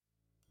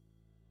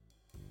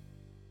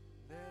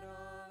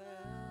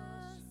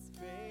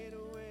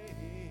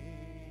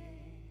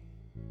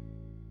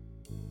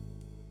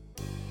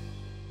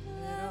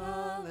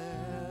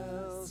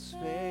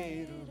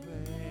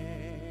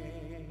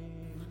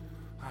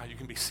You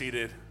can be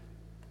seated.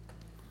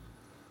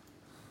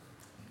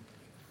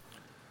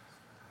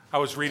 I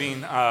was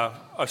reading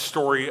a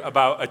story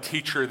about a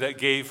teacher that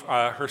gave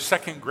her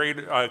second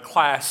grade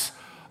class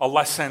a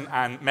lesson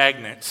on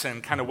magnets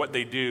and kind of what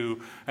they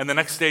do. And the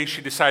next day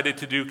she decided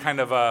to do kind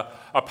of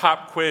a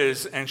pop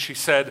quiz. And she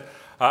said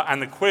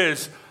on the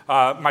quiz,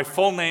 my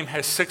full name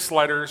has 6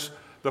 letters.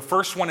 The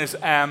first one is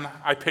M.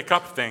 I pick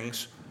up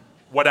things.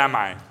 What am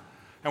I?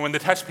 And when the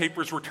test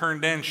papers were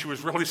turned in, she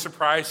was really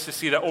surprised to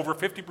see that over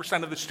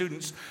 50% of the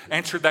students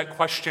answered that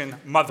question,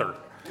 mother.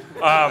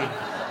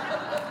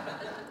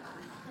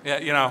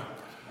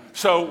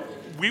 So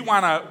we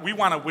want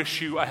to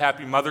wish you a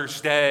happy Mother's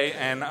Day,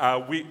 and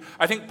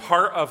I think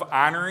part of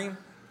honoring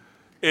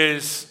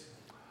is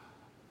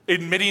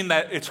admitting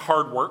that it's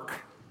hard work,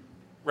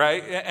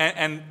 right?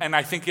 And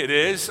I think it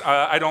is.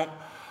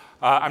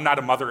 I'm not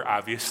a mother,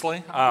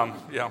 obviously,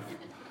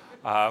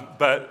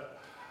 but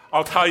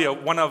I'll tell you,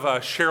 one of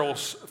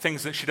Cheryl's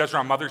things that she does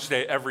around Mother's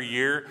Day every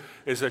year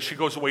is that she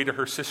goes away to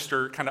her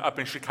sister kind of up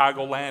in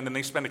Chicagoland, and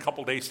they spend a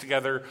couple days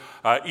together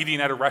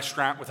eating at a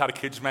restaurant without a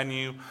kid's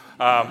menu,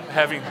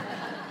 having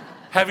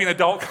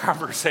adult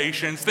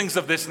conversations, things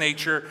of this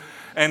nature.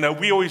 And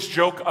we always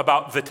joke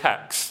about the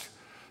text,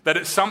 that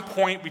at some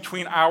point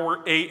between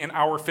hour 8 and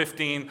hour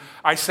 15,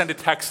 I send a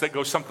text that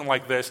goes something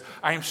like this: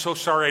 I am so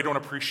sorry I don't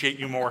appreciate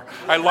you more.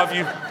 I love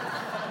you.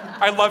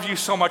 I love you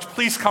so much.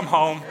 Please come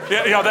home.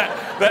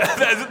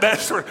 That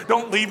sort of,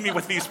 don't leave me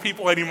with these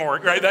people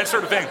anymore, right? That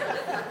sort of thing.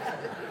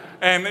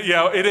 And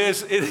it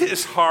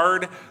is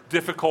hard,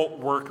 difficult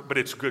work, but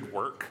it's good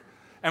work.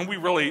 And we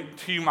really,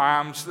 to you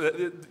moms,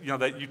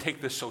 that you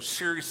take this so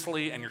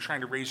seriously and you're trying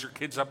to raise your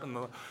kids up in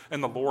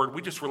the Lord,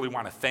 we just really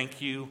want to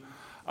thank you.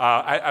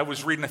 I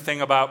was reading a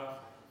thing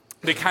about,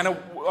 they kind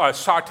of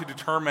sought to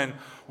determine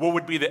what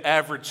would be the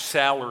average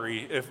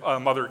salary if a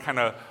mother kind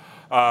of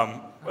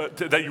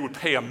that you would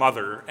pay a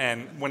mother.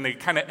 And when they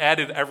kind of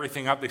added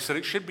everything up, they said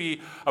it should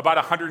be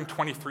about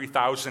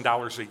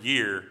 $123,000 a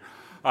year.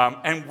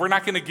 And we're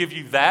not going to give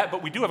you that,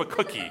 but we do have a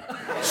cookie.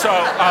 So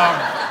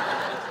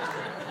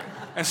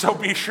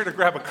be sure to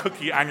grab a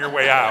cookie on your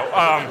way out.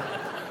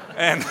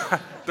 And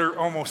they're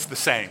almost the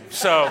same.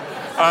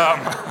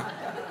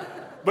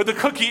 But the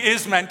cookie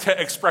is meant to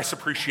express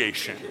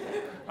appreciation.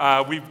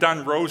 We've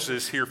done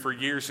roses here for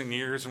years and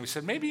years, and we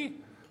said maybe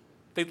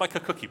they'd like a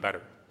cookie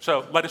better.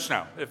 So let us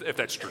know if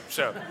that's true.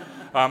 So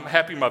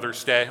happy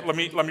Mother's Day. Let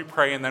me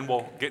pray, and then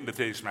we'll get into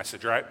today's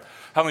message, all right?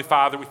 Heavenly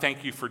Father, we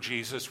thank you for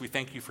Jesus. We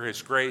thank you for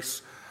his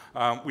grace.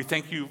 We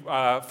thank you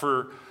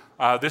for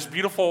this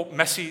beautiful,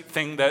 messy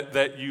thing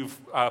that you've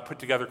put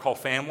together called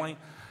family.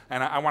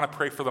 And I want to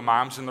pray for the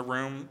moms in the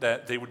room,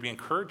 that they would be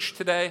encouraged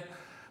today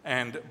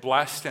and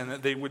blessed, and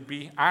that they would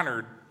be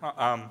honored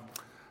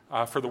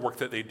for the work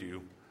that they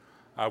do.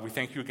 We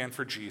thank you again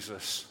for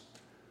Jesus.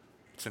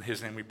 It's in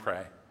his name we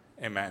pray.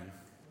 Amen.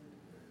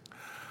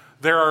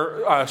 There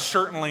are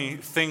certainly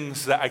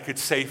things that I could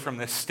say from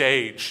this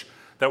stage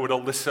that would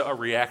elicit a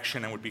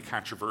reaction and would be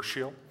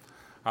controversial.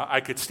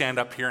 I could stand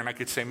up here and I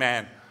could say,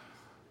 man,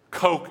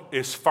 Coke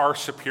is far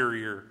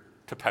superior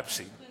to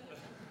Pepsi.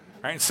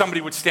 Right? And somebody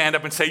would stand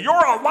up and say, you're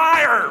a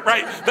liar,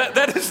 right?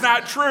 That is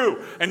not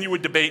true. And you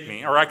would debate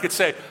me. Or I could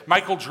say,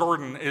 Michael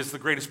Jordan is the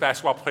greatest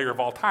basketball player of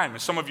all time.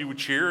 And some of you would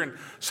cheer, and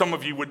some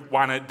of you would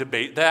want to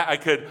debate that. I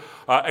could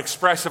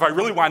express, if I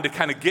really wanted to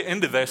kind of get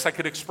into this, I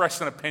could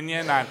express an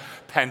opinion on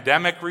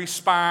pandemic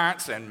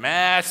response and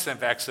masks and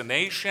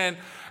vaccination,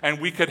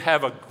 and we could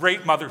have a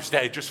great Mother's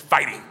Day just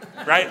fighting,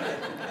 right?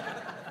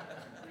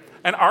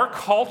 And our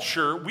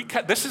culture,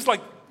 this is like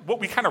what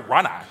we kind of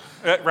run on.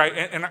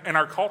 Right, in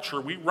our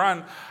culture, we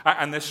run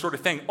on this sort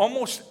of thing.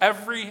 Almost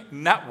every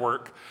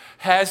network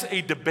has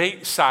a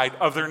debate side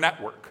of their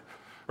network,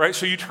 right?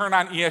 So you turn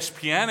on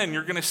ESPN and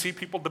you're going to see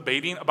people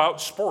debating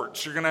about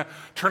sports. You're going to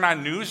turn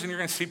on news and you're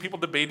going to see people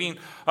debating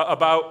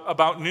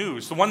about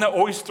news. The one that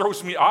always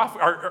throws me off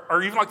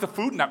are even like the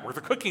Food Network,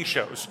 the cooking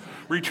shows,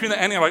 where you tune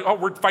the end and you're like, oh,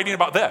 we're fighting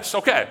about this.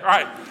 Okay, all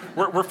right.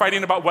 We're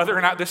fighting about whether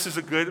or not this is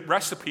a good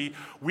recipe.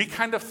 We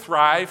kind of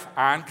thrive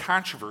on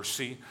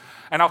controversy.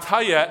 And I'll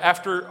tell you,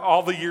 after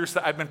all the years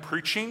that I've been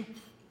preaching,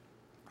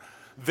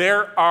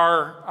 there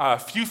are a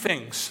few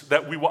things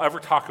that we will ever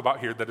talk about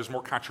here that is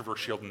more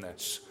controversial than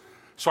this.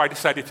 So I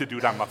decided to do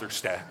it on Mother's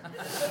Day.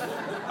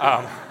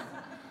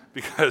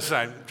 Because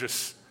I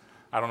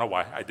don't know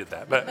why I did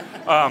that. But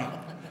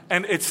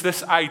and it's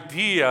this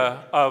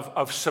idea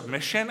of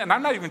submission. And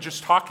I'm not even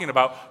just talking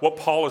about what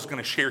Paul is going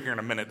to share here in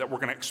a minute that we're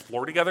going to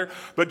explore together,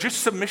 but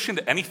just submission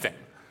to anything,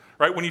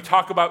 right? When you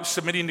talk about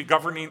submitting to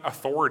governing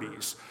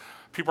authorities,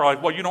 people are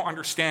like, well, you don't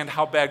understand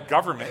how bad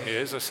government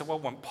is. I said, well,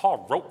 when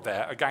Paul wrote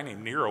that, a guy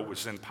named Nero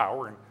was in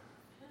power, and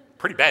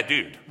pretty bad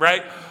dude,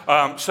 right?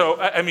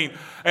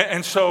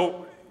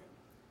 So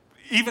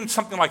even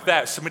something like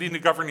that, submitting to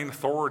governing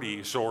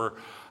authorities, or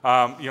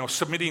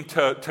submitting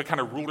to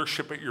kind of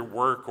rulership at your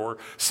work, or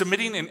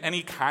submitting in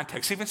any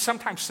context, even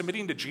sometimes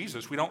submitting to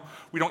Jesus. We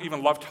don't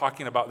even love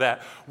talking about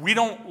that. We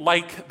don't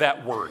like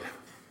that word.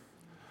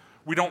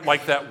 We don't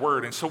like that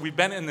word. And so we've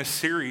been in this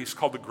series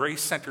called The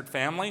Grace-Centered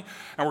Family,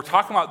 and we're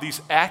talking about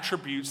these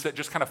attributes that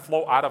just kind of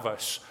flow out of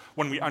us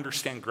when we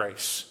understand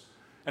grace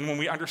and when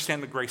we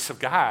understand the grace of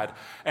God.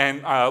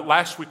 And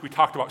last week we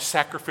talked about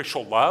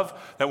sacrificial love,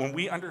 that when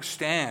we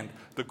understand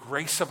the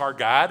grace of our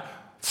God,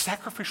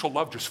 sacrificial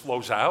love just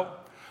flows out.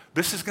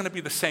 This is going to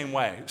be the same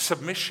way.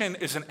 Submission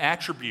is an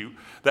attribute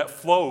that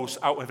flows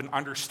out of an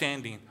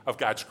understanding of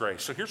God's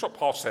grace. So here's what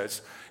Paul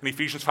says in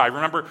Ephesians 5.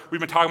 Remember, we've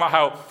been talking about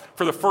how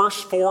for the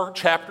first 4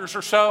 chapters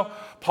or so,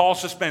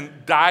 Paul's just been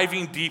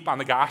diving deep on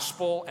the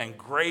gospel and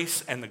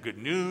grace and the good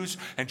news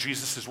and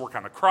Jesus' work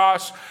on the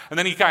cross. And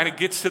then he kind of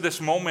gets to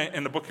this moment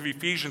in the book of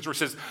Ephesians where he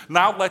says,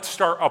 now let's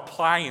start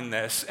applying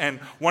this.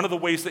 And one of the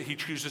ways that he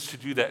chooses to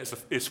do that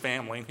is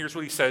family. And here's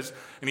what he says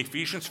in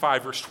Ephesians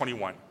 5, verse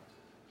 21.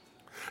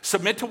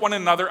 Submit to one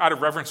another out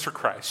of reverence for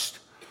Christ.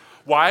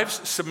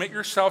 Wives, submit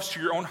yourselves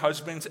to your own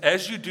husbands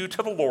as you do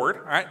to the Lord.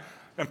 All right?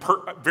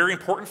 Very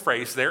important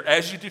phrase there,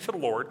 as you do to the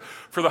Lord.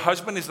 For the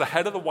husband is the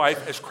head of the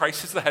wife, as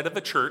Christ is the head of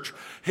the church,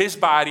 his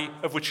body,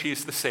 of which he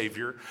is the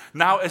Savior.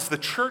 Now, as the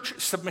church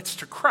submits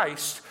to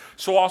Christ,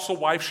 so also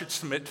wives should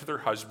submit to their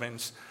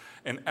husbands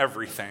in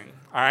everything.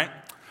 All right?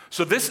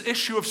 So this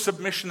issue of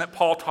submission that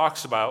Paul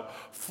talks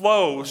about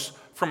flows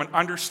from an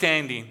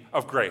understanding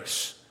of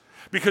grace.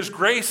 Because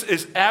grace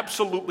is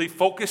absolutely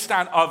focused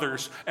on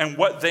others and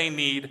what they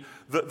need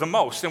the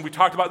most. And we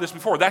talked about this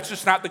before. That's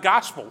just not the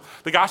gospel.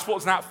 The gospel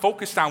is not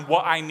focused on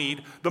what I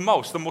need the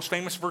most. The most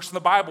famous verse in the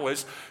Bible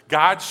is,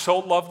 God so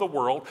loved the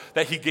world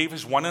that he gave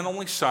his one and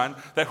only Son,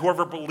 that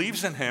whoever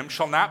believes in him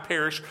shall not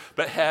perish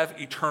but have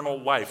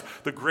eternal life.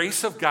 The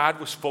grace of God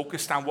was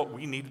focused on what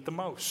we needed the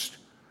most.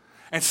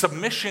 And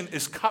submission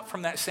is cut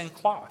from that same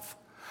cloth.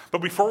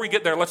 But before we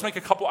get there, let's make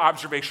a couple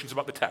observations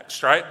about the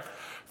text, right?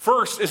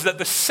 First is that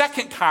the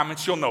second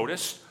comments you'll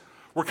notice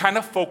were kind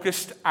of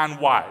focused on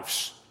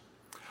wives.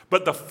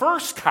 But the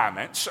first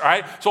comments, all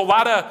right, so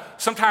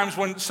sometimes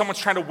when someone's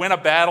trying to win a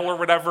battle or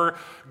whatever,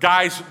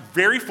 guys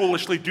very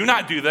foolishly do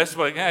not do this,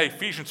 but hey,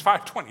 Ephesians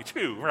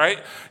 5:22, right?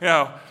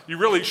 You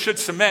really should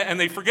submit, and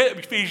they forget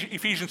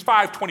Ephesians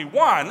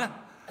 5:21,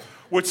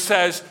 which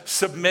says,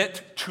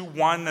 submit to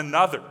one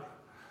another.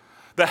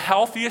 The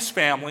healthiest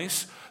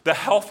families, the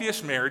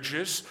healthiest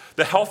marriages,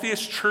 the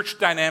healthiest church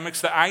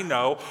dynamics that I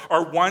know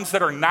are ones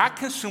that are not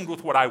consumed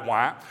with what I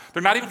want.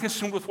 They're not even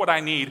consumed with what I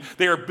need.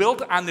 They are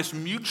built on this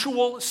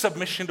mutual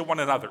submission to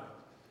one another.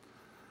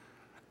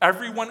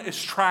 Everyone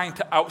is trying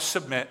to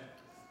out-submit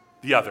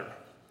the other.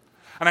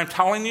 And I'm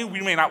telling you,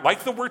 we may not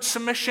like the word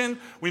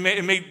submission.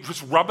 It may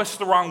just rub us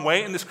the wrong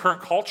way in this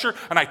current culture,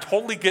 and I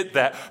totally get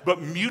that.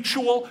 But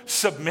mutual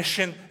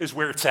submission is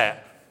where it's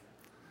at.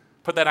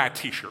 Put that on a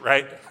t-shirt,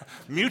 right?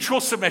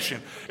 Mutual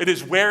submission. It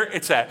is where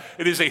it's at.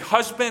 It is a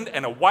husband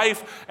and a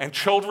wife and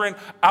children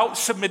out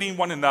submitting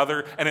one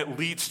another, and it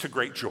leads to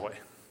great joy,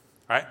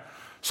 right?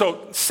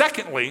 So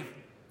secondly,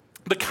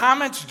 the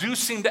comments do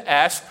seem to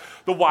ask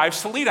the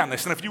wives to lead on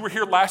this. And if you were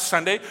here last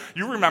Sunday,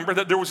 you remember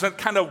that there was a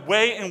kind of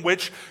way in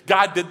which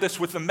God did this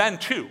with the men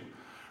too,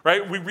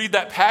 right? We read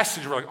that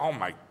passage, we're like, oh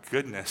my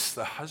goodness,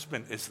 the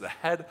husband is the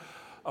head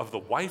of the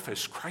wife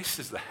as Christ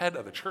is the head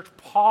of the church.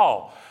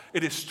 Paul,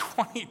 it is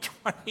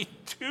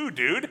 2022,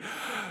 dude.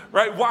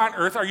 Right? What on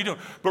earth are you doing?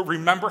 But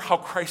remember how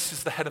Christ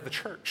is the head of the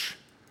church.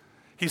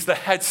 He's the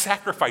head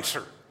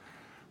sacrificer.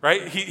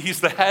 Right? He's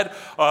the head,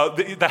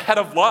 the head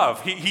of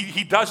love.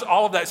 He does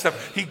all of that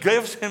stuff. He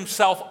gives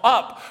himself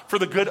up for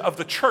the good of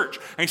the church.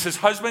 And he says,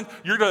 husband,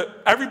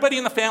 everybody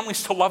in the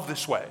family's to love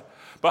this way.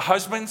 But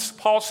husbands,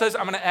 Paul says,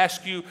 I'm going to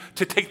ask you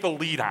to take the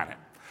lead on it,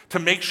 to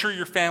make sure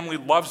your family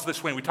loves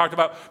this way. We talked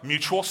about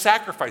mutual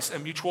sacrifice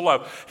and mutual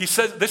love. He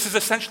says this is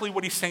essentially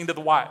what he's saying to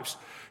the wives.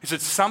 He said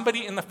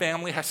somebody in the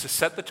family has to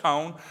set the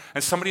tone,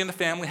 and somebody in the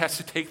family has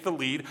to take the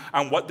lead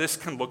on what this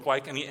can look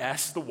like, and he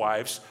asks the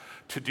wives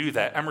to do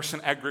that. Emerson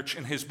Eggerichs,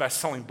 in his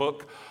best-selling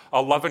book,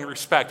 Love and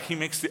Respect, he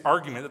makes the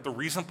argument that the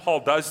reason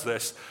Paul does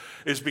this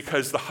is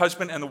because the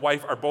husband and the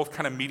wife are both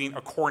kind of meeting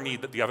a core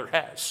need that the other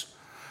has.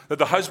 That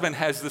the husband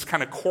has this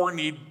kind of core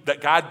need that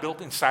God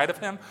built inside of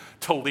him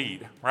to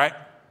lead, right?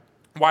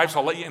 Wives,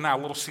 I'll let you in on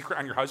a little secret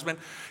on your husband.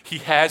 He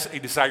has a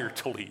desire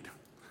to lead.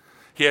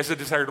 He has a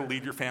desire to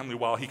lead your family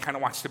well. He kind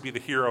of wants to be the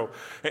hero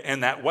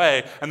in that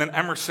way. And then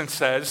Emerson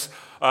says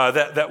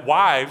that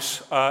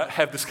wives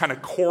have this kind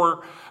of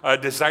core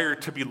desire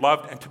to be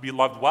loved and to be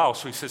loved well.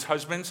 So he says,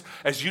 husbands,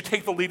 as you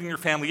take the lead in your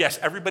family, yes,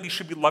 everybody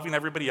should be loving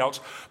everybody else,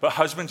 but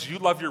husbands, you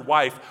love your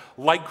wife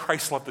like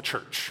Christ loved the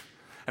church.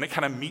 And it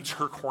kind of meets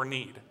her core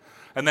need.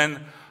 And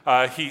then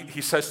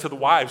he says to the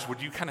wives,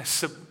 would you kind of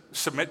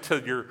submit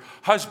to your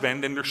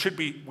husband? And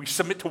we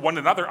submit to one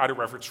another out of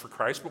reverence for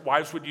Christ, but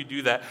wives, would you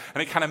do that?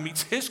 And it kind of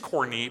meets his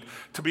core need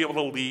to be able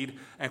to lead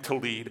and to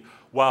lead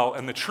well.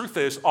 And the truth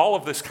is, all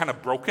of this kind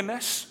of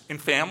brokenness in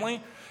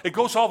family, it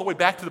goes all the way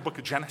back to the book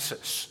of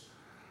Genesis.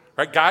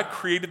 Right? God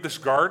created this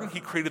garden. He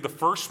created the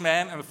first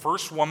man and the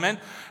first woman,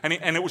 and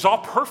it was all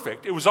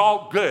perfect. It was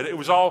all good. It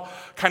was all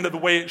kind of the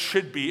way it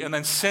should be. And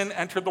then sin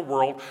entered the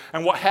world.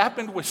 And what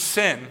happened with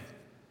sin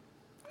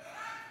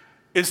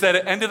is that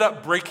it ended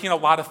up breaking a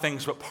lot of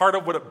things, but part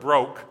of what it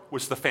broke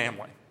was the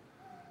family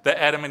that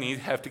Adam and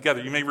Eve have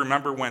together. You may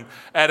remember when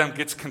Adam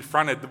gets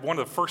confronted, one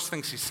of the first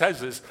things he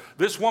says is,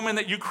 this woman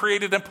that you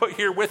created and put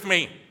here with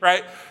me,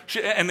 right?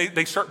 And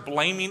they start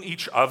blaming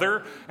each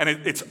other, and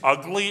it's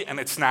ugly and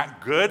it's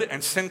not good,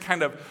 and sin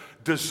kind of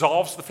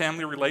dissolves the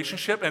family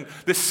relationship, and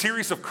this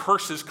series of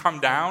curses come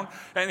down.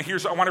 And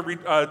I want to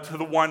read to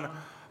the one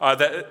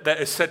that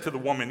is said to the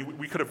woman.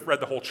 We could have read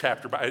the whole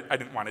chapter, but I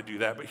didn't want to do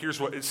that. But here's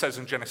what it says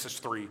in Genesis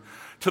 3.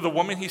 To the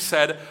woman he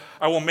said,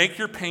 I will make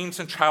your pains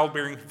in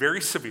childbearing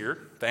very severe,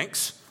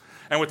 thanks,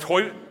 and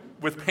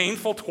with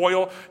painful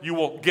toil you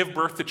will give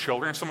birth to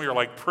children. And some of you are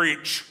like,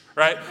 preach,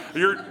 right?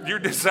 Your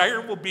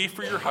desire will be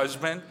for your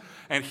husband,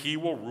 and he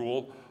will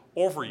rule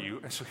over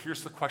you. And so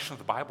here's the question of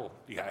the Bible,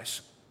 you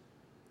guys.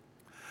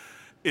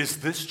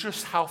 Is this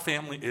just how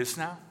family is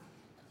now?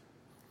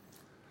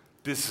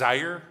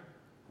 Desire,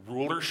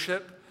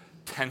 rulership,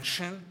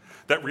 tension,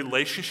 that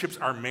relationships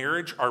and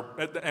marriage,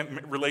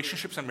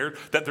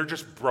 that they're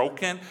just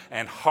broken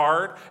and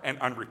hard and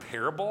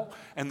unrepairable?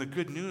 And the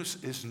good news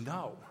is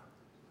no.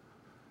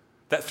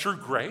 That through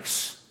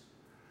grace,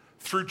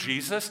 through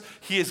Jesus,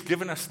 he has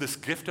given us this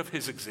gift of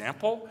his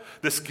example,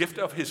 this gift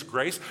of his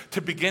grace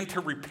to begin to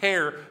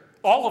repair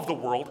all of the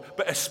world,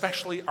 but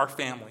especially our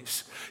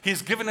families.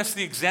 He's given us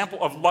the example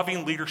of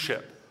loving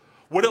leadership,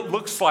 what it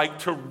looks like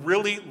to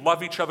really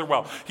love each other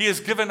well. He has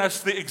given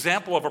us the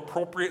example of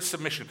appropriate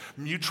submission,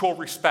 mutual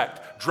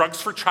respect,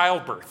 drugs for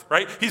childbirth,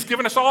 right? He's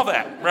given us all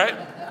that, right?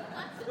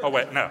 Oh,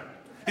 wait, no.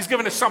 He's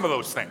given us some of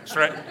those things,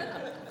 right?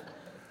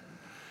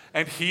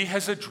 And he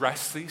has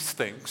addressed these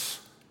things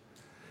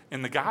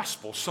in the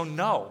gospel. So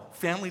no,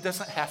 family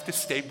doesn't have to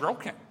stay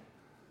broken.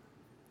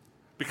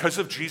 Because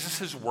of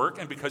Jesus' work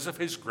and because of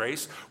his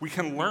grace, we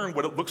can learn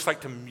what it looks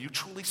like to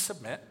mutually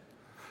submit,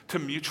 to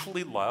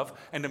mutually love,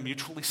 and to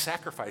mutually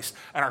sacrifice.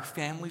 And our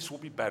families will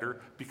be better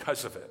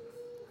because of it.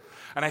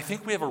 And I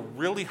think we have a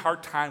really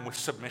hard time with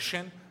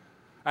submission.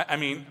 I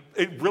mean,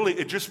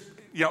 it just,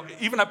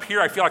 even up here,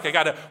 I feel like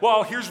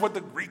here's what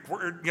the Greek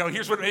word,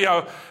 here's what,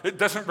 it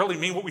doesn't really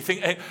mean what we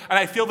think. And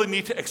I feel the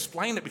need to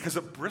explain it because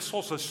it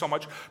bristles us so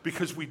much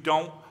because we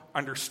don't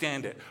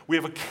understand it. We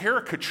have a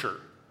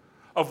caricature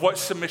of what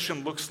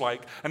submission looks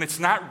like, and it's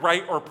not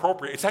right or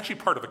appropriate. It's actually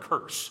part of the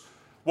curse.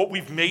 What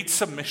we've made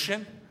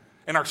submission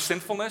and our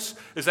sinfulness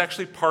is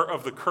actually part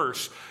of the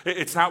curse.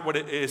 It's not what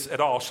it is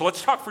at all. So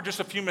let's talk for just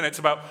a few minutes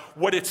about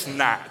what it's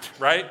not,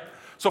 right?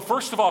 So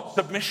first of all,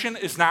 submission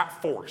is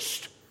not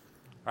forced,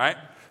 right?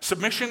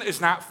 Submission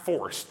is not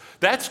forced.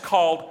 That's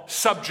called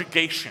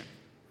subjugation,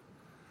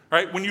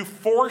 right? When you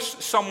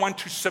force someone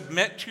to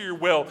submit to your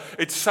will,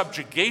 it's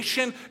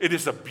subjugation, it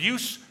is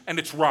abuse, and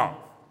it's wrong.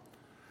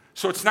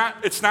 So it's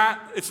not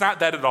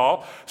that at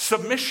all.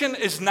 Submission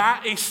is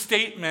not a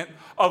statement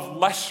of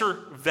lesser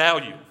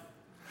value.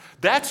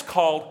 That's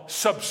called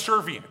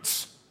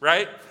subservience,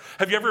 right?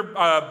 Have you ever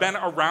been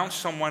around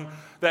someone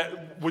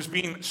that was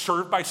being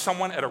served by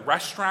someone at a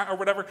restaurant or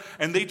whatever,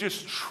 and they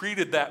just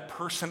treated that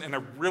person in a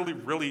really,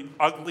 really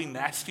ugly,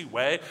 nasty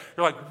way?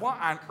 You're like, what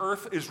on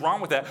earth is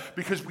wrong with that?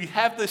 Because we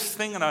have this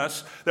thing in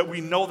us that we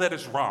know that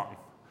is wrong.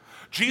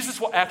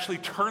 Jesus will actually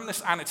turn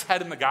this on its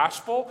head in the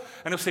gospel,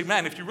 and he'll say,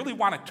 man, if you really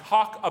want to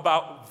talk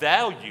about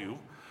value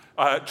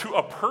to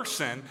a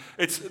person,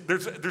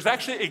 there's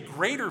actually a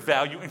greater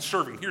value in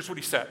serving. Here's what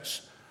he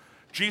says.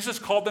 Jesus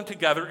called them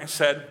together and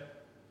said,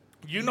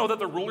 you know that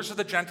the rulers of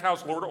the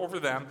Gentiles lord over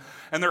them,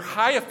 and their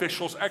high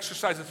officials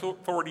exercise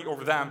authority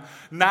over them.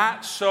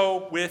 Not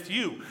so with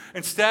you.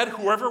 Instead,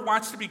 whoever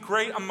wants to be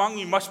great among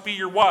you must be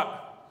your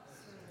what?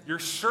 Your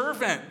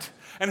servant.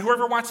 And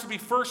whoever wants to be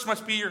first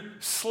must be your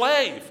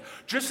slave,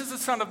 just as the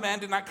Son of Man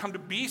did not come to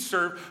be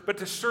served, but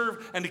to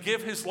serve and to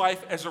give his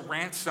life as a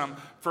ransom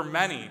for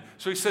many.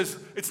 So he says,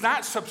 it's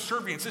not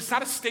subservience. It's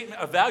not a statement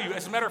of value.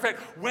 As a matter of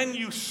fact, when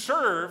you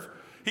serve,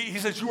 he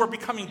says, you are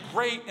becoming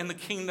great in the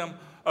kingdom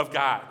of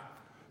God.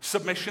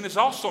 Submission is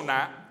also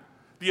not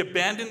the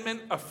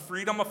abandonment of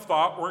freedom of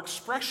thought or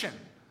expression.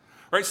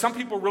 Right? Some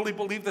people really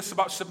believe this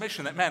about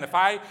submission, that, man, if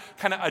I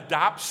kind of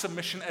adopt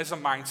submission as a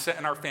mindset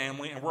in our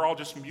family and we're all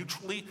just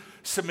mutually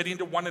submitting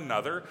to one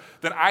another,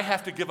 then I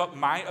have to give up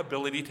my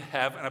ability to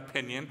have an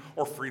opinion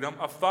or freedom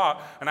of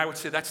thought. And I would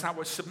say that's not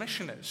what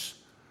submission is.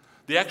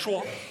 The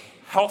actual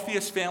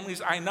healthiest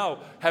families I know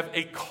have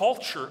a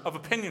culture of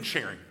opinion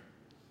sharing.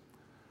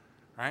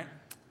 Right?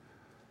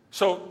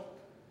 So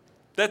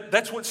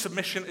that's what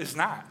submission is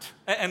not.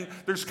 And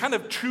there's kind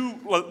of two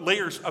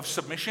layers of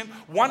submission.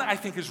 One I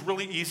think is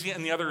really easy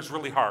and the other is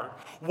really hard.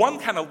 One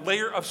kind of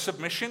layer of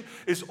submission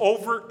is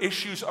over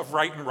issues of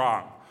right and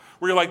wrong.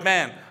 Where you're like,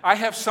 man, I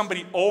have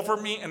somebody over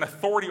me and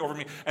authority over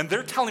me, and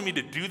they're telling me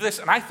to do this,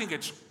 and I think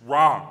it's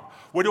wrong.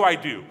 What do I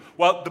do?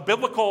 Well, the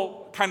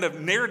biblical kind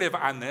of narrative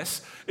on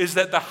this is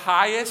that the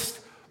highest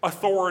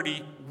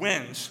authority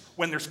wins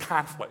when there's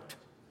conflict.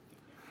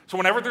 So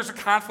whenever there's a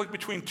conflict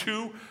between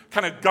two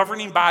kind of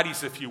governing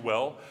bodies, if you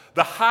will,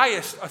 the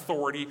highest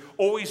authority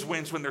always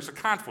wins when there's a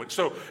conflict.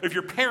 So if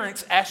your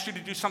parents asked you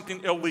to do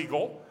something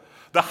illegal,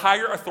 the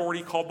higher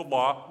authority called the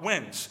law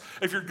wins.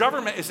 If your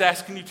government is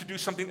asking you to do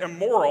something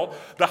immoral,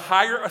 the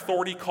higher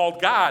authority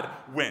called God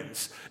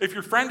wins. If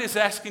your friend is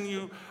asking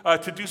you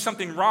to do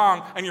something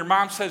wrong and your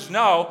mom says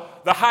no,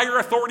 the higher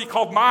authority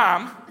called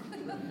mom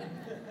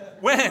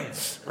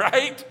wins,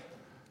 right?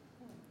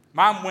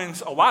 Mom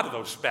wins a lot of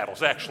those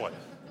battles, actually.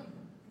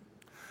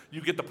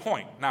 You get the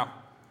point. Now,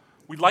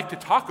 we'd like to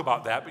talk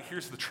about that, but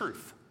here's the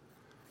truth.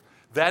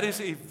 That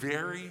is a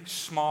very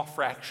small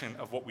fraction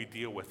of what we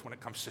deal with when it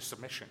comes to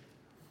submission.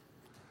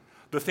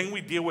 The thing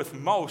we deal with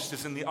most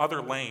is in the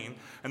other lane,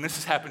 and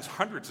this happens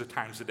hundreds of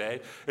times a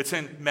day. It's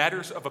in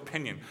matters of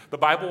opinion. The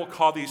Bible will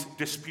call these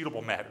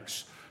disputable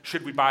matters.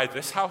 Should we buy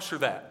this house or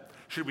that?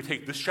 Should we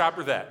take this job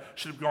or that?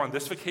 Should we go on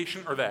this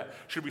vacation or that?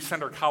 Should we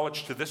send our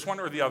college to this one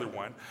or the other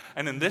one?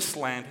 And in this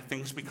land,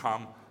 things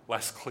become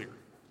less clear.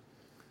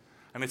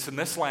 And it's in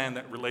this land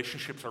that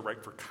relationships are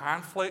ripe for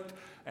conflict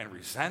and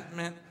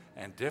resentment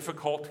and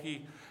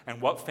difficulty.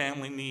 And what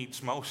family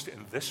needs most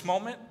in this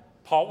moment,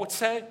 Paul would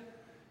say,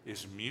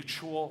 is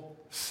mutual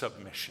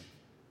submission.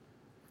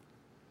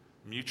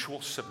 Mutual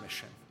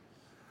submission.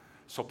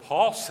 So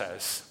Paul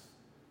says,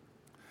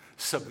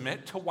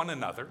 submit to one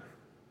another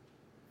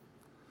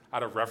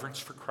out of reverence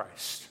for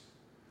Christ.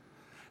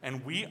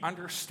 And we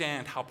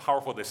understand how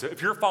powerful this is.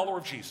 If you're a follower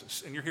of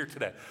Jesus and you're here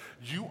today,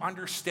 you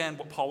understand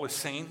what Paul is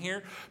saying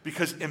here,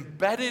 because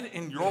embedded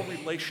in your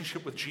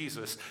relationship with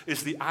Jesus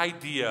is the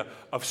idea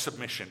of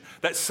submission.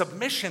 That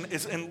submission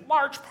is in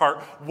large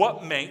part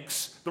what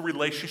makes the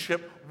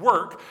relationship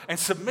work. And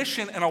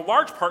submission in a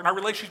large part in our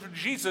relationship with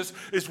Jesus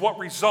is what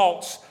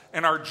results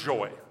in our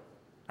joy.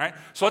 Right?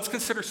 So let's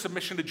consider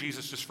submission to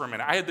Jesus just for a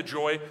minute. I had the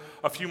joy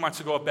a few months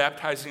ago of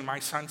baptizing my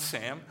son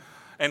Sam,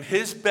 and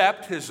his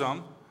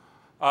baptism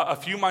a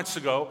few months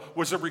ago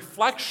was a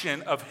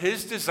reflection of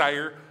his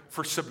desire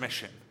for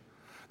submission.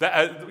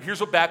 Here's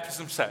what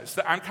baptism says,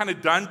 that I'm kind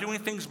of done doing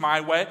things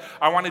my way.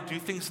 I want to do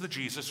things the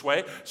Jesus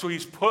way. So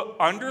he's put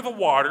under the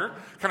water,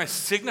 kind of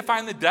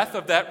signifying the death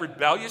of that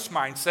rebellious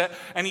mindset,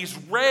 and he's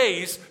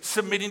raised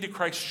submitting to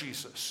Christ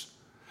Jesus.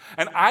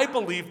 And I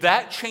believe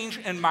that change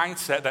in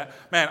mindset, that,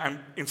 man, I'm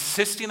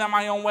insisting on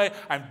my own way,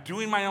 I'm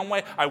doing my own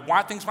way, I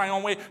want things my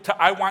own way, to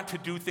I want to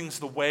do things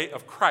the way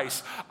of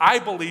Christ. I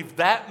believe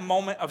that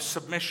moment of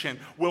submission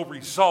will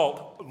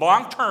result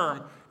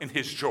long-term in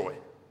his joy.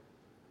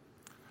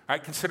 All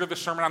right, consider the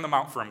Sermon on the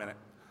Mount for a minute.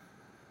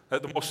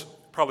 The most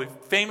probably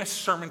famous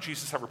sermon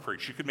Jesus ever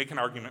preached. You could make an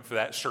argument for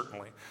that,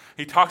 certainly.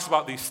 He talks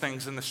about these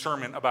things in the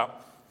sermon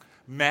about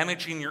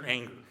managing your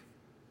anger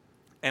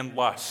and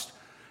lust,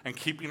 and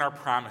keeping our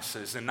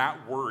promises, and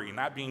not worrying,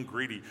 not being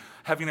greedy,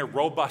 having a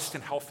robust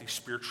and healthy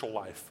spiritual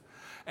life.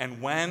 And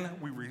when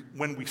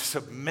we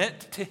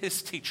submit to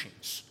his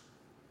teachings,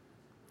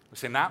 we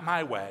say, not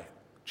my way,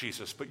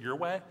 Jesus, but your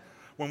way.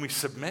 When we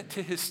submit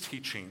to his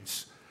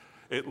teachings,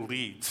 it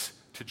leads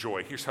to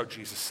joy. Here's how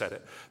Jesus said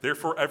it.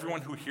 Therefore,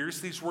 everyone who hears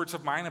these words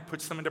of mine and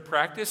puts them into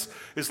practice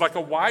is like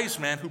a wise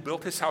man who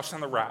built his house on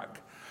the rock.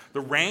 The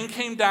rain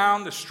came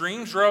down, the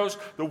streams rose,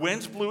 the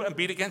winds blew and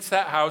beat against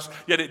that house,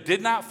 yet it did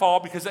not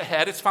fall because it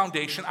had its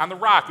foundation on the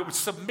rock. It was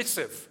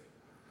submissive.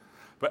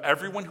 But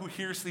everyone who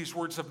hears these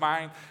words of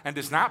mine and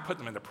does not put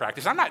them into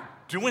practice, I'm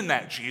not doing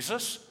that,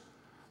 Jesus.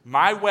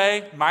 My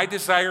way, my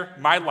desire,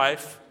 my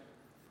life,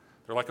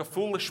 they're like a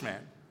foolish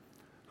man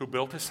who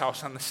built his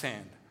house on the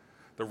sand.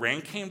 The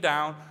rain came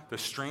down, the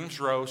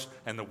streams rose,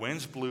 and the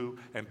winds blew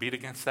and beat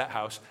against that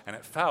house, and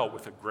it fell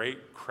with a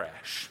great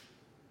crash.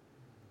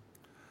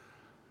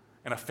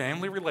 In a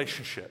family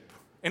relationship,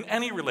 in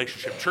any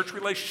relationship, church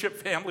relationship,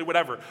 family,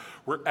 whatever,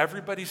 where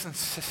everybody's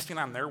insisting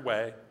on their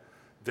way,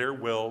 their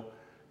will,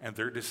 and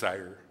their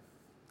desire,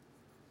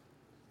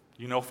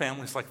 you know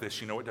families like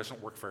this, you know it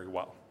doesn't work very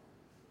well.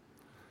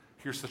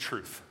 Here's the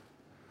truth.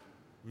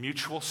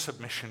 Mutual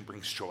submission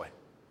brings joy.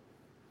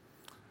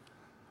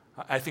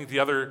 I think the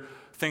other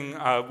thing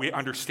we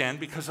understand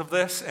because of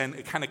this, and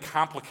it kind of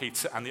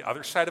complicates it on the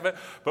other side of it,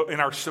 but in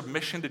our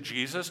submission to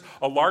Jesus,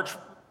 a large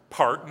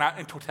part, not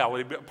in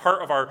totality, but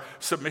part of our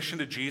submission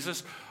to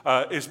Jesus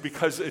is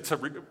because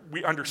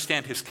we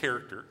understand his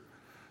character.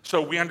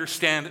 So we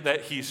understand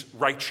that he's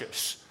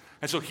righteous.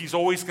 And so he's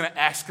always going to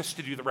ask us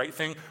to do the right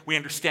thing. We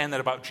understand that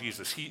about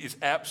Jesus. He is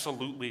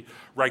absolutely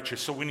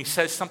righteous. So when he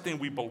says something,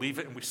 we believe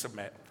it and we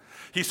submit.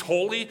 He's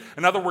holy.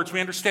 In other words,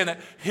 we understand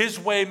that his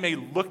way may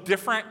look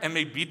different and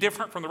may be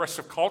different from the rest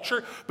of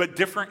culture, but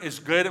different is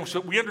good. And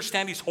so we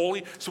understand he's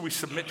holy, so we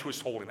submit to his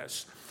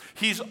holiness.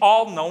 He's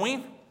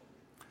all-knowing.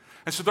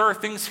 And so there are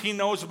things he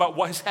knows about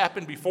what has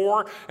happened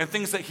before and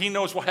things that he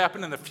knows will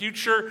happen in the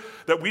future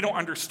that we don't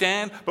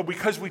understand. But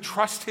because we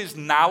trust his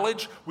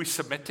knowledge, we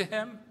submit to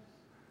him.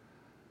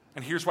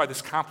 And here's why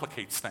this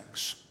complicates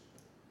things.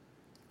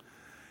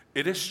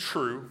 It is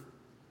true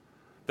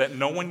that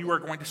no one you are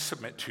going to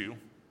submit to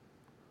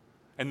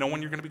and no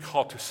one you're going to be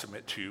called to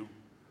submit to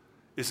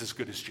is as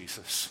good as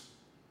Jesus.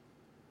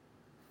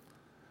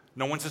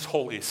 No one's as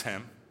holy as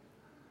him.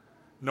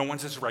 No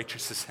one's as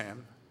righteous as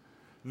him.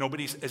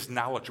 Nobody's as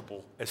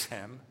knowledgeable as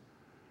him,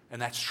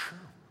 and that's true.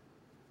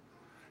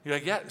 You're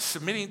like, yeah,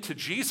 submitting to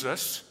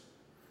Jesus,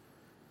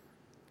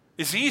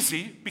 is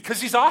easy because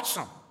he's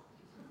awesome.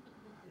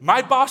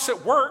 My boss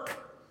at work,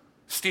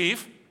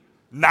 Steve,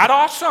 not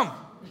awesome.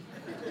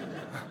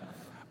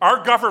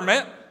 Our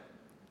government,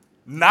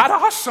 not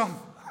awesome.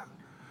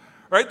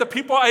 Right? The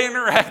people I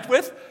interact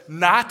with,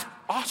 not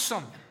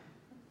awesome.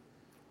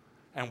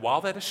 And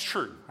while that is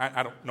true,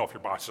 I don't know if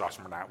your boss is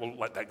awesome or not, we'll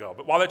let that go,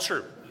 but while that's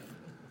true,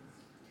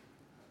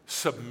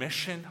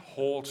 submission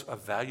holds a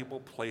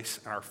valuable place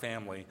in our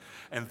family,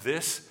 and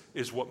this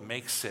is what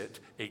makes it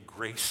a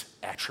grace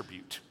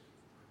attribute.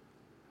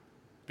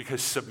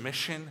 Because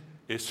submission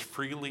is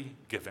freely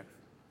given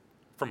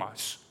from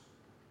us.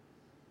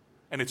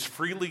 And it's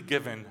freely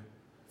given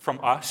from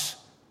us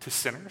to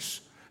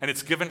sinners, and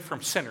it's given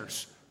from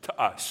sinners to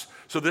us.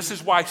 So this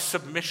is why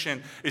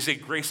submission is a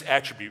grace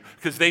attribute,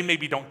 because they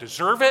maybe don't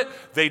deserve it,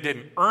 they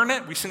didn't earn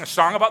it. We sing a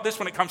song about this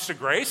when it comes to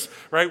grace,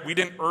 right? We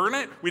didn't earn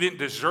it, we didn't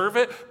deserve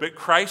it, but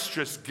Christ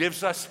just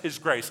gives us his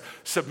grace.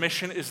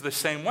 Submission is the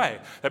same way.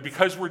 That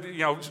because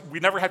we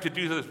never have to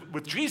do this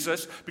with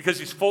Jesus because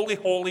he's fully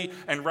holy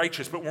and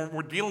righteous, but when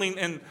we're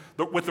dealing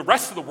with the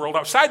rest of the world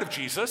outside of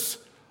Jesus,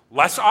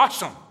 less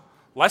awesome,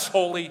 less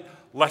holy,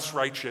 less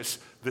righteous,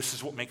 this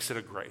is what makes it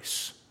a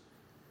grace.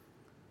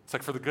 It's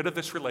like for the good of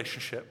this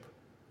relationship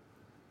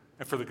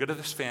and for the good of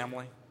this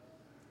family,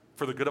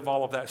 for the good of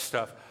all of that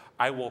stuff,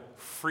 I will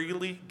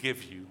freely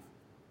give you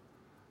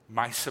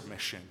my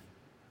submission.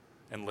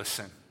 And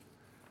listen,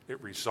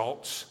 it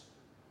results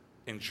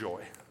in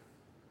joy.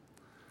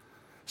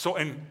 So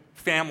in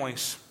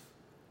families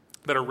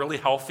that are really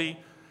healthy,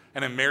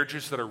 and in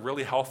marriages that are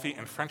really healthy,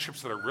 and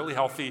friendships that are really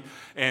healthy,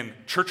 and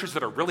churches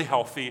that are really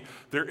healthy,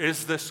 there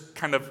is this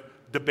kind of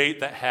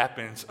debate that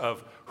happens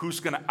of who's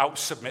going to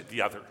out-submit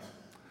the other.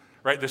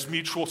 Right, this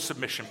mutual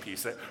submission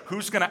piece, that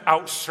who's going to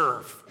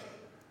outserve,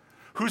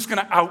 who's going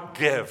to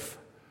outgive,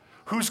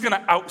 who's going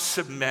to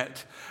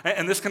out-submit.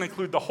 And this can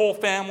include the whole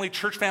family,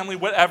 church family,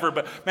 whatever,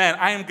 but man,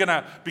 I am going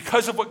to,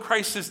 because of what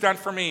Christ has done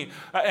for me,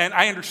 and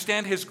I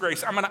understand his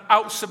grace, I'm going to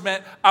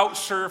out-submit,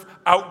 out-serve,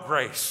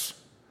 out-grace.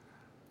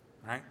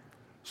 Right?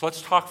 So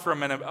let's talk for a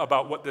minute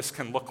about what this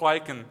can look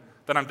like, and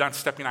then I'm done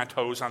stepping on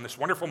toes on this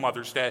wonderful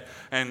Mother's Day,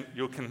 and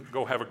you can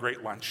go have a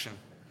great lunch and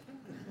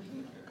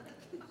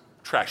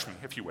trash me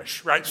if you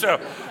wish, right? So,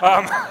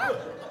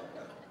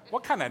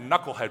 what kind of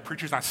knucklehead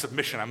preaches on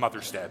submission on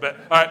Mother's Day? But,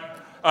 all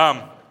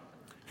right,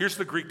 here's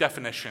the Greek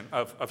definition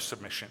of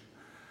submission.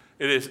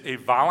 It is a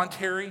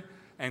voluntary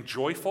and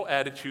joyful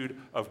attitude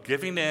of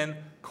giving in,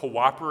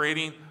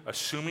 cooperating,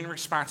 assuming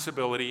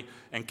responsibility,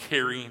 and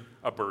carrying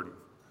a burden.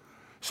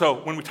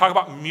 So when we talk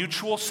about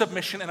mutual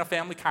submission in a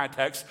family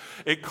context,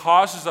 it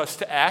causes us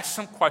to ask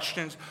some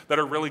questions that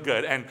are really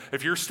good. And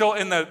if you're still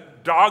in the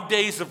dog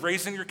days of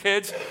raising your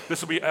kids, this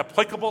will be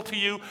applicable to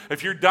you.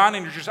 If you're done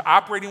and you're just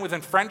operating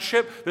within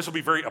friendship, this will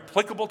be very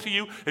applicable to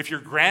you. If you're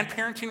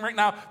grandparenting right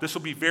now, this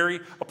will be very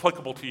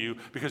applicable to you,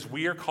 because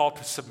we are called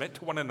to submit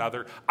to one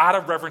another out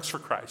of reverence for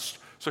Christ.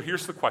 So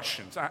here's the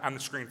questions on the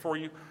screen for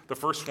you. The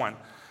first one,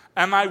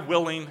 am I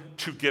willing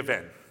to give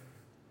in?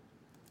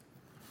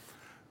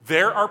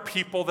 There are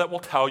people that will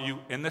tell you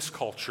in this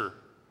culture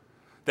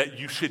that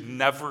you should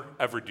never,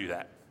 ever do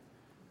that.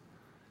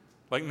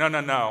 Like,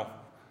 no.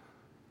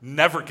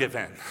 Never give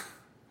in.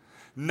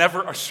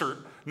 Never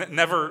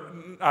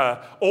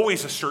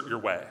always assert your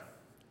way.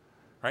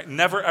 Right?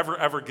 Never, ever,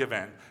 ever give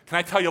in. Can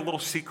I tell you a little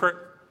secret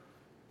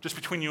just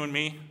between you and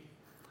me?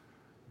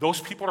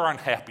 Those people are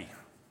unhappy.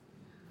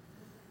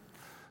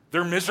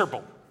 They're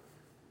miserable.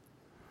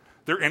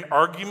 They're in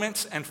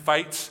arguments and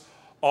fights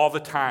all the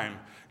time.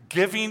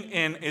 Giving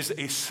in is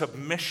a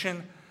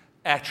submission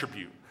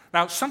attribute.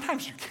 Now,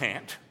 sometimes you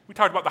can't. We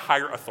talked about the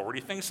higher authority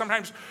thing.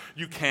 Sometimes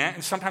you can't,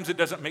 and sometimes it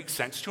doesn't make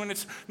sense to, and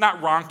it's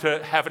not wrong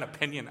to have an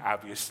opinion,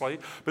 obviously.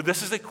 But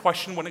this is a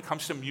question when it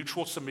comes to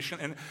mutual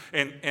submission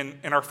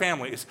in our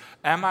family is,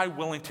 am I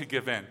willing to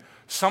give in?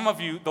 Some of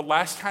you, the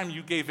last time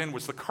you gave in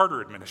was the Carter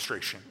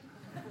administration.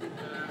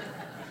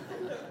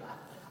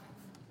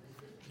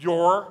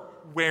 You're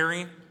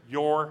wearing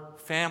your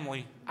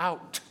family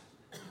out.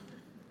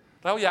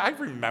 Oh, yeah, I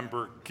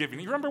remember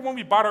giving. You remember when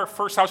we bought our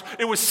first house?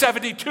 It was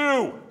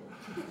 72.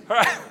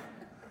 Right?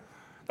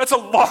 That's a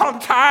long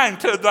time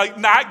to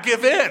not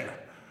give in.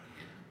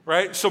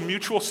 Right? So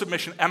mutual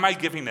submission. Am I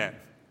giving in?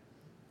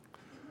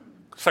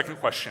 Second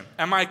question.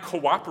 Am I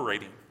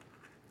cooperating?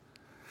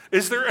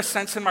 Is there a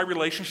sense in my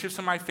relationships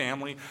in my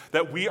family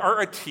that we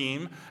are a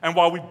team, and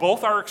while we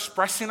both are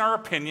expressing our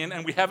opinion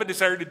and we have a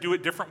desire to do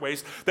it different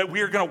ways, that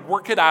we are going to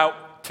work it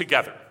out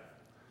together?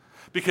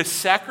 Because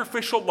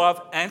sacrificial love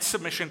and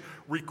submission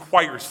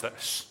requires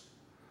this,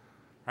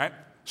 right?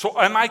 So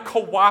am I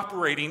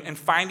cooperating and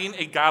finding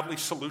a godly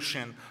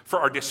solution for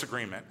our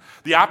disagreement?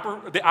 The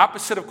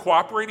opposite of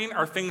cooperating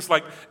are things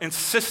like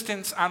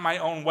insistence on my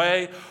own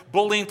way,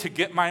 bullying to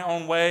get my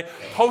own way,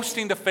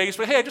 posting to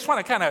Facebook, hey, I just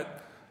want to kind of,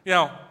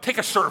 take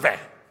a survey.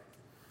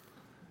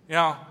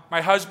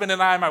 My husband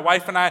and I, my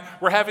wife and I,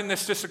 we're having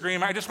this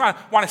disagreement. I just want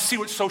to see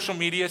what social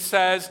media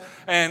says.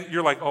 And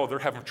you're like, oh, they're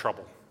having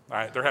trouble. All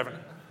right, they're having.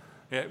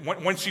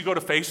 Once you go to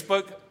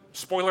Facebook,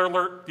 spoiler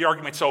alert, the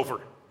argument's over.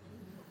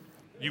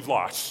 You've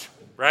lost.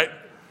 right?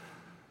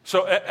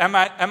 So am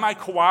I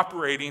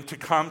cooperating to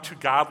come to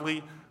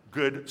godly,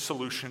 good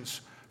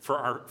solutions for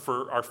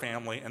our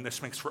family? And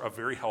this makes for a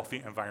very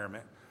healthy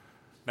environment.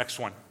 Next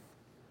one.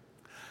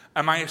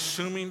 Am I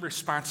assuming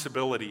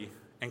responsibility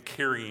and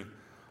carrying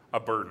a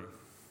burden?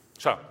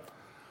 So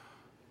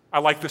I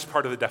like this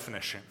part of the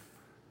definition,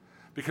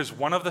 because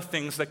one of the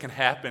things that can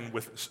happen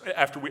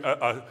after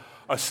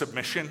a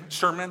submission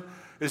sermon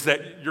is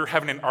that you're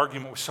having an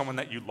argument with someone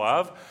that you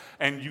love,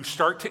 and you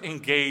start to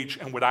engage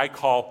in what I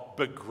call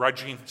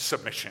begrudging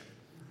submission,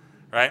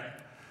 right?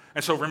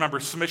 And so remember,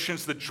 submission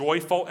is the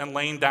joyful and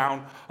laying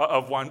down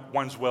of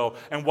one's will.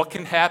 And what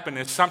can happen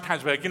is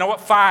sometimes we're like, you know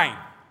what, fine.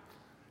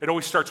 It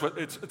always starts with,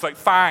 it's like,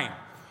 fine.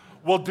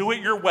 We'll do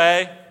it your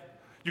way.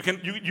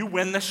 You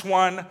win this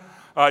one.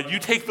 You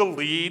take the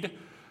lead.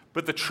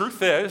 But the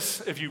truth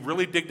is, if you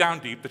really dig down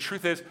deep, the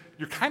truth is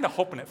you're kind of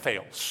hoping it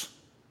fails.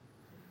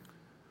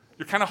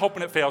 You're kind of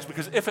hoping it fails,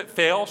 because if it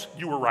fails,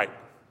 you were right.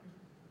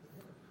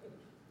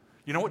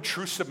 You know what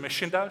true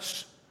submission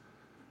does?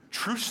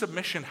 True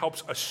submission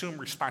helps assume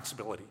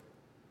responsibility.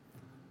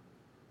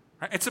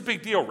 Right? It's a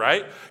big deal,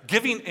 right?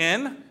 Giving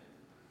in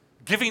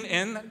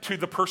to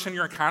the person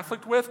you're in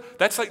conflict with,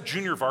 that's like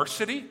junior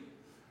varsity.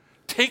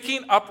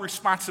 Taking up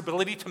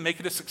responsibility to make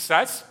it a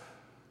success,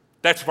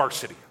 that's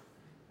varsity.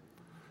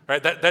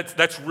 Right?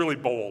 That's really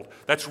bold.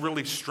 That's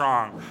really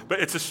strong.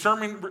 But it's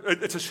assuming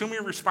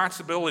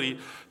responsibility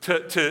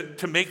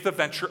to make the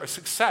venture a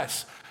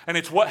success. And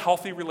it's what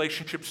healthy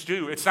relationships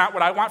do. It's not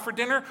what I want for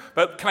dinner,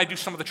 but can I do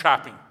some of the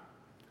chopping?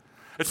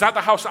 It's not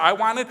the house I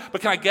wanted,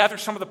 but can I gather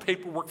some of the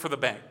paperwork for the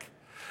bank?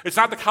 It's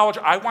not the college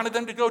I wanted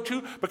them to go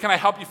to, but can I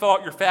help you fill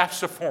out your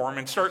FAFSA form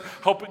and start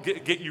helping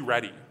get you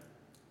ready?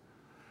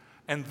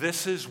 And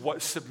this is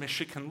what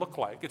submission can look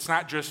like. It's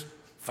not just,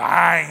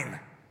 fine,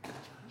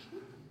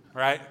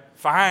 right?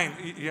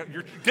 Fine.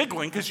 You're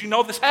giggling because you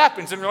know this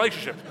happens in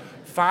relationships.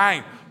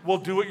 Fine. We'll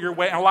do it your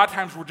way. And a lot of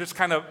times we're just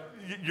kind of,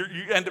 you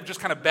end up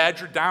just kind of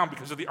badgered down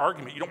because of the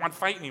argument. You don't want to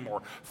fight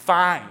anymore.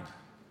 Fine.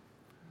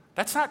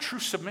 That's not true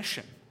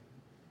submission.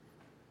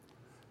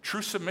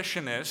 True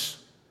submission is,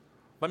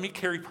 let me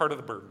carry part of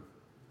the burden.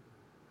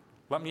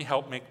 Let me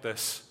help make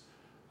this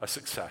a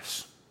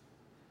success.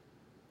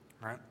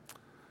 Right?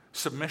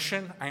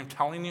 Submission, I am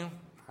telling you,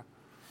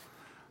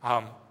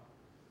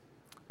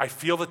 I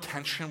feel the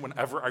tension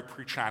whenever I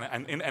preach on it,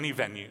 and in any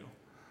venue.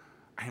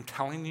 I am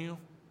telling you,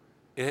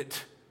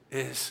 it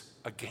is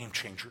a game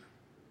changer.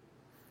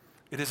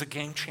 It is a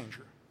game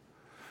changer.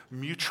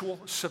 Mutual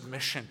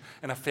submission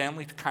in a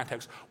family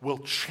context will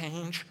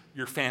change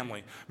your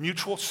family.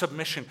 Mutual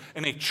submission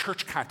in a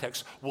church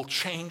context will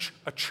change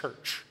a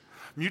church.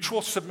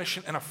 Mutual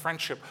submission in a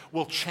friendship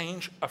will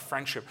change a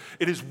friendship.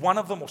 It is one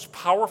of the most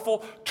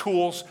powerful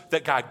tools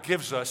that God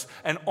gives us,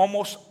 and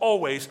almost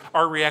always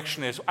our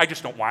reaction is, I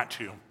just don't want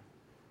to.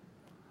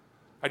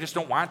 I just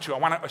don't want to. I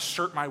want to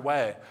assert my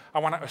way. I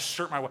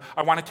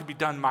want it to be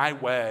done my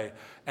way.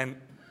 And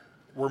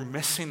we're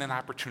missing an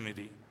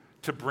opportunity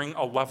to bring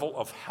a level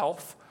of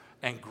health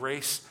and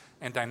grace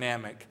and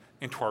dynamic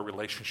into our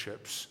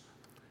relationships.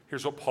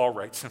 Here's what Paul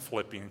writes in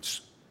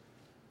Philippians.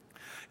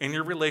 In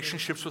your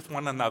relationships with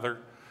one another,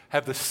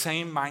 have the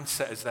same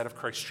mindset as that of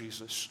Christ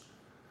Jesus,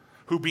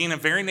 who being in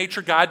very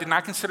nature God did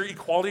not consider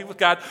equality with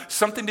God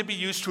something to be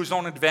used to his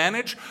own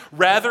advantage.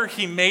 Rather,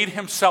 he made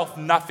himself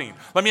nothing.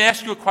 Let me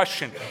ask you a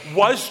question.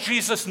 Was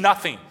Jesus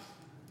nothing?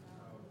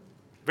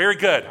 Very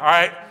good, all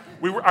right?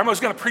 I was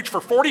going to preach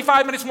for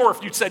 45 minutes more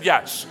if you'd said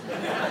yes.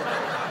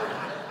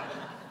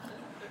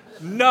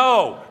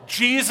 No,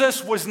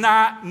 Jesus was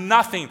not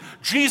nothing.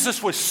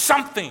 Jesus was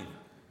something.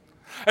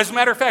 As a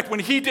matter of fact,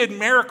 when he did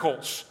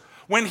miracles,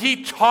 when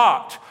he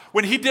taught,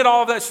 when he did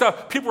all of that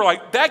stuff, people were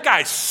like, that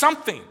guy's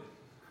something.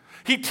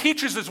 He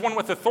teaches as one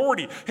with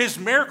authority. His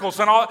miracles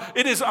and all,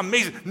 it is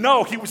amazing.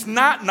 No, he was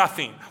not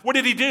nothing. What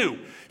did he do?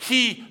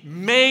 He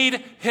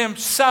made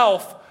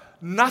himself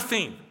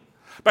nothing.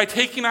 By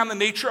taking on the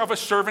nature of a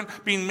servant,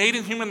 being made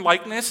in human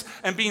likeness,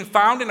 and being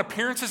found in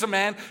appearance as a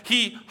man,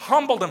 he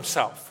humbled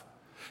himself.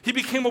 He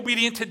became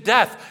obedient to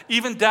death,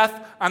 even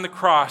death on the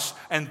cross.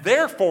 And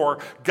therefore,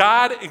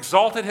 God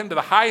exalted him to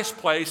the highest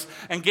place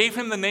and gave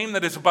him the name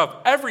that is above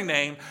every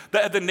name,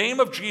 that at the name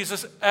of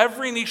Jesus,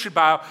 every knee should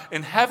bow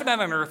in heaven and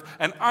on earth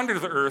and under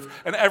the earth,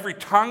 and every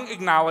tongue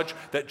acknowledge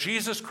that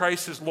Jesus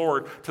Christ is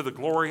Lord, to the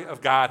glory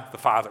of God the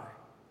Father.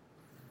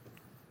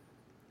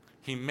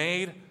 He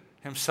made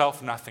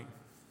himself nothing.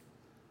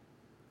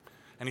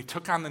 And he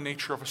took on the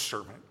nature of a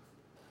servant.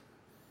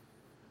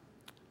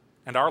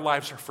 And our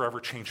lives are forever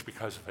changed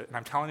because of it. And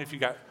I'm telling you, if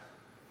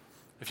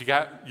you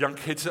got young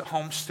kids at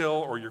home still,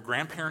 or you're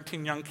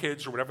grandparenting young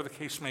kids, or whatever the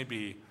case may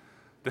be,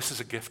 this is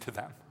a gift to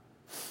them.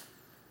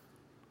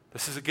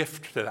 This is a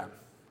gift to them.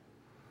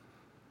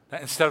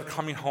 That instead of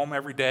coming home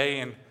every day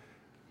and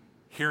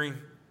hearing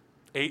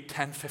 8,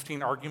 10,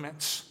 15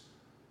 arguments,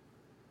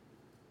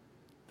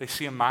 they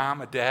see a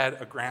mom, a dad,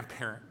 a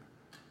grandparent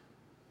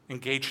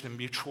engaged in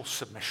mutual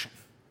submission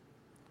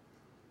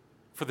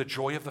for the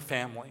joy of the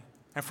family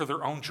and for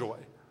their own joy.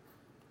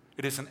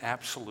 It is an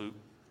absolute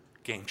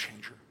game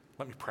changer.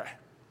 Let me pray.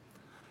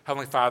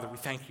 Heavenly Father, we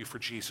thank you for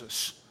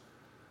Jesus.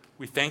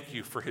 We thank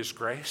you for his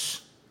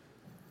grace.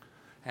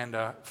 And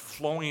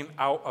flowing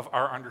out of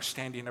our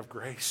understanding of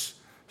grace,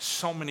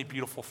 so many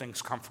beautiful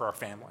things come for our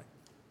family.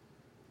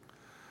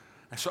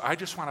 And so I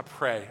just want to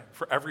pray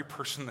for every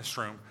person in this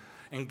room,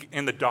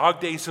 in the dog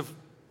days of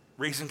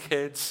raising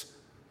kids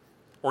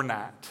or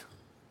not,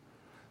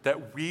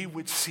 that we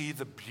would see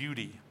the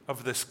beauty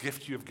of this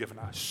gift you have given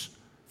us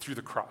through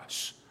the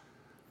cross.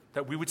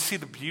 That we would see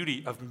the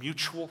beauty of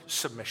mutual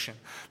submission.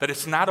 That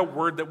it's not a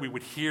word that we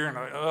would hear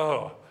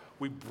and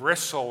we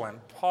bristle,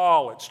 and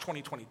Paul, it's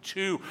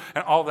 2022,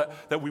 and all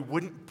that, that we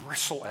wouldn't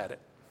bristle at it.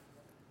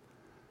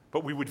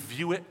 But we would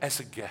view it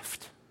as a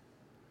gift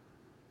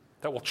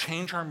that will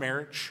change our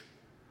marriage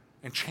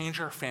and change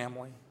our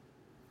family,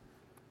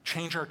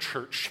 change our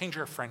church, change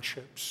our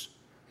friendships,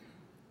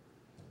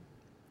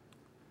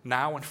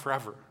 now and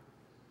forever.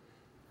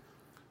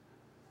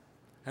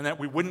 And that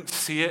we wouldn't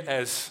see it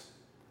as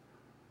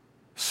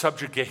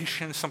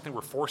subjugation, something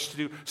we're forced to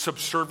do,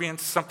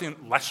 subservience, something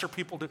lesser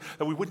people do,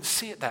 that we wouldn't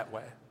see it that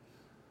way.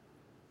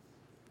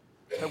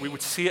 That we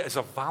would see it as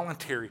a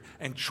voluntary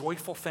and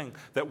joyful thing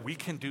that we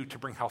can do to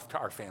bring health to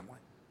our family.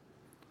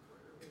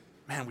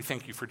 Man, we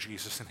thank you for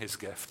Jesus and his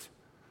gift.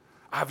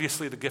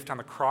 Obviously, the gift on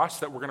the cross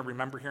that we're going to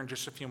remember here in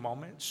just a few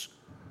moments,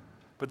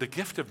 but the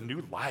gift of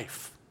new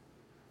life,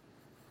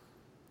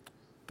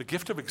 the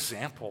gift of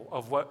example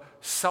of what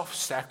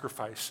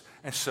self-sacrifice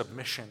and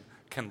submission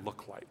can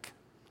look like.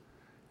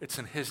 It's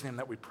in his name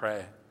that we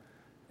pray.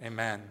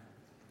 Amen.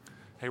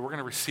 Hey, we're going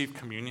to receive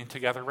communion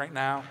together right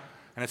now,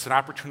 and it's an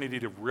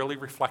opportunity to really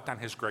reflect on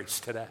his grace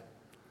today.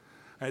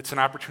 And it's an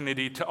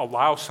opportunity to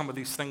allow some of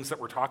these things that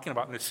we're talking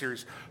about in this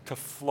series to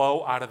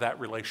flow out of that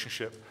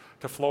relationship,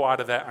 to flow out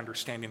of that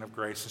understanding of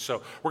grace. And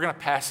so we're going to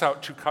pass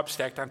out 2 cups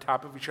stacked on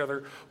top of each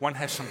other. One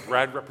has some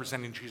bread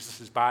representing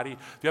Jesus' body.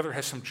 The other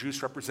has some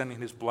juice representing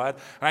his blood.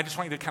 And I just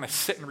want you to kind of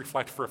sit and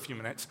reflect for a few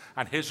minutes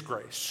on his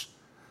grace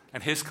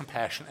and his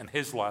compassion and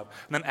his love.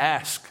 And then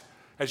ask,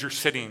 as you're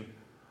sitting,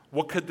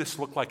 what could this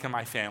look like in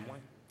my family?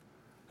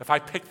 If I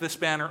pick this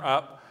banner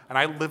up and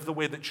I live the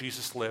way that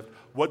Jesus lived,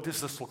 what does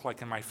this look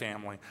like in my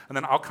family? And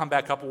then I'll come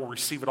back up and we'll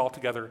receive it all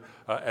together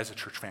as a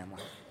church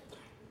family.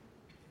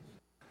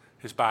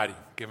 His body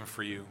given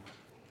for you.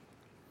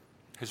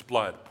 His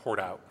blood poured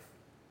out.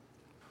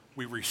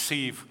 We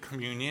receive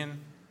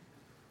communion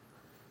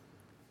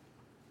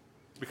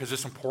because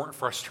it's important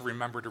for us to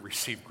remember to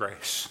receive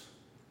grace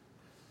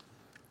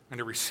and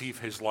to receive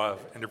his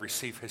love and to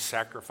receive his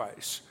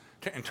sacrifice,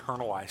 to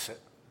internalize it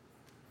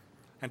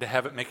and to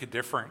have it make a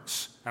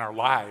difference in our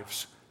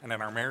lives and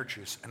in our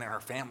marriages and in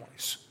our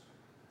families.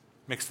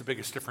 Makes the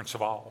biggest difference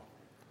of all.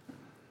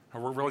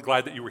 And we're really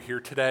glad that you were here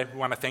today. We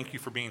want to thank you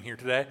for being here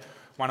today.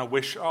 We want to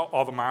wish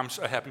all the moms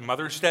a happy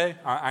Mother's Day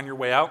on your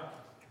way out.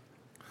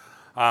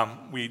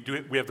 We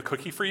have the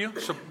cookie for you,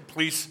 so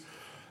please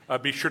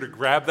be sure to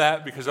grab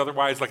that, because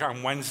otherwise, like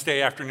on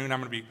Wednesday afternoon,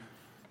 I'm going to be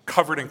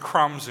covered in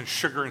crumbs and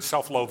sugar and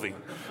self-loathing.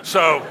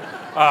 So,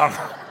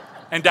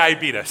 and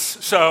diabetes.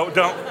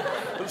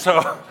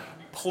 So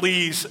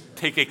please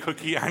take a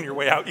cookie on your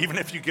way out. Even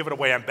if you give it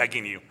away, I'm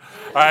begging you.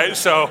 All right.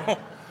 So,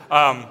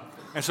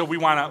 and so we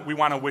want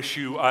to wish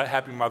you a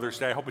happy Mother's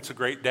Day. I hope it's a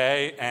great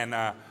day, and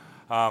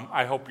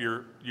I hope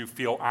you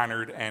feel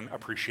honored and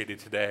appreciated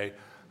today,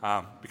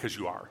 because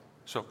you are.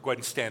 So go ahead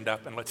and stand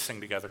up and let's sing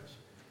together.